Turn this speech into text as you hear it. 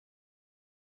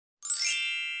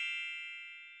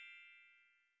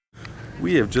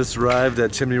We have just arrived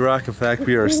at Chimney Rock. In fact,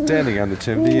 we are standing on the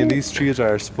chimney, and these trees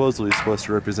are supposedly supposed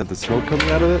to represent the smoke coming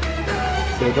out of it.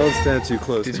 So don't stand too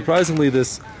close. Surprisingly,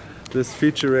 this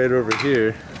feature right over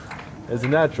here is a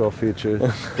natural feature.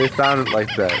 They found it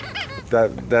like that.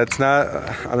 That's not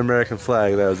an American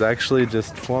flag. That was actually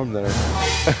just formed there.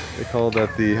 They call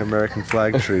that the American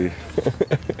flag tree.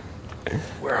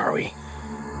 Where are we?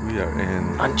 We are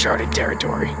in uncharted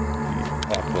territory. The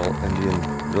awful Indian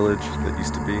village that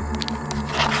used to be.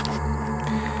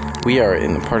 We are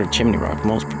in the part of Chimney Rock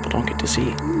most people don't get to see.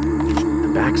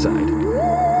 The backside.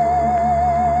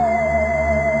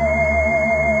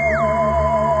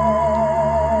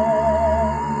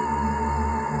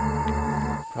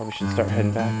 Probably should start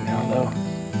heading back now, though.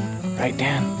 Right,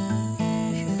 Dan?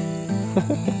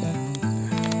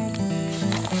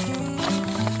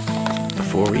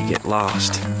 Before we get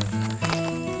lost.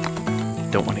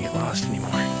 Don't want to get lost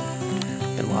anymore.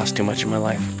 Been lost too much in my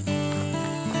life.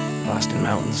 Lost in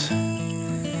mountains.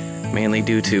 Mainly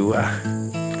due to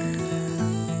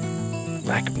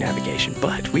lack of navigation.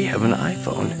 But we have an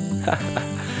iPhone.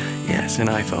 Yes, an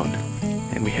iPhone.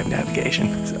 And we have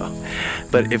navigation, so.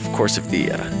 But of course, if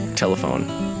the telephone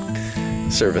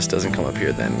service doesn't come up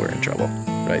here, then we're in trouble.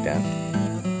 Right, Dan?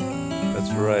 That's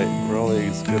right. We're only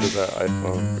as good as that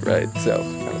iPhone. Right, so.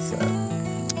 Kind of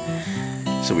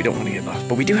sad. So we don't want to get lost.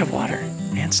 But we do have water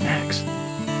and snacks. We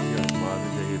are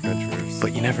modern day adventurers.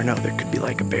 But you never know. There could be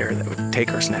like a bear that would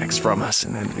take our snacks from us,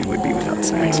 and then we would be without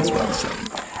snacks as well, so.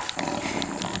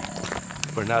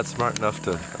 We're not smart enough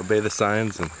to obey the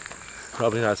signs, and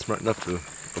probably not smart enough to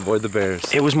avoid the bears.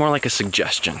 It was more like a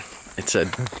suggestion. It said,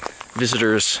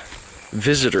 visitors,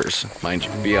 mind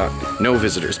you, no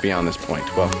visitors beyond this point.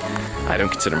 Well, I don't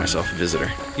consider myself a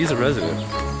visitor. He's a resident.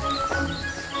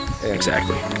 And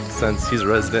exactly. Since he's a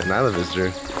resident and I'm a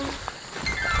visitor,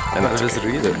 I'm not a visitor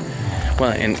either.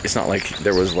 Well, and it's not like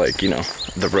there was like, you know,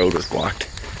 the road was blocked.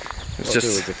 It's just...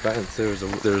 There was a fence,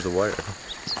 there was a wire.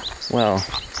 Well...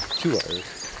 2 wires.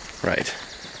 Right.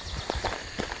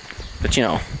 But you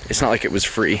know, it's not like it was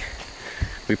free.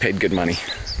 We paid good money.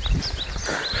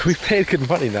 We paid good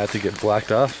money not to get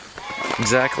blocked off.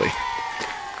 Exactly.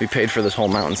 We paid for this whole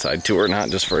mountainside tour,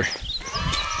 not just for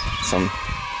some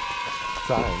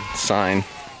sign.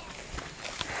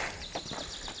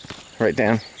 Right,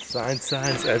 Dan? Signs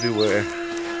everywhere.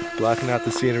 Blocking out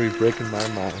the scenery, breaking my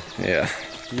mind. Yeah.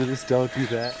 Do this, don't do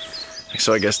that.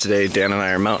 So I guess today Dan and I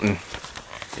are mountain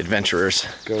adventurers.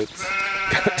 Goats.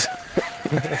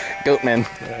 Goatmen.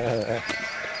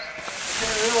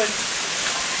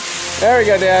 There we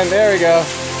go, Dan. There we go.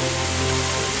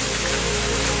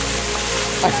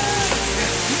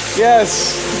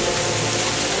 Yes.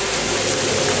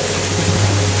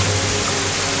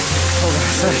 Hold on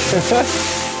a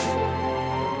second.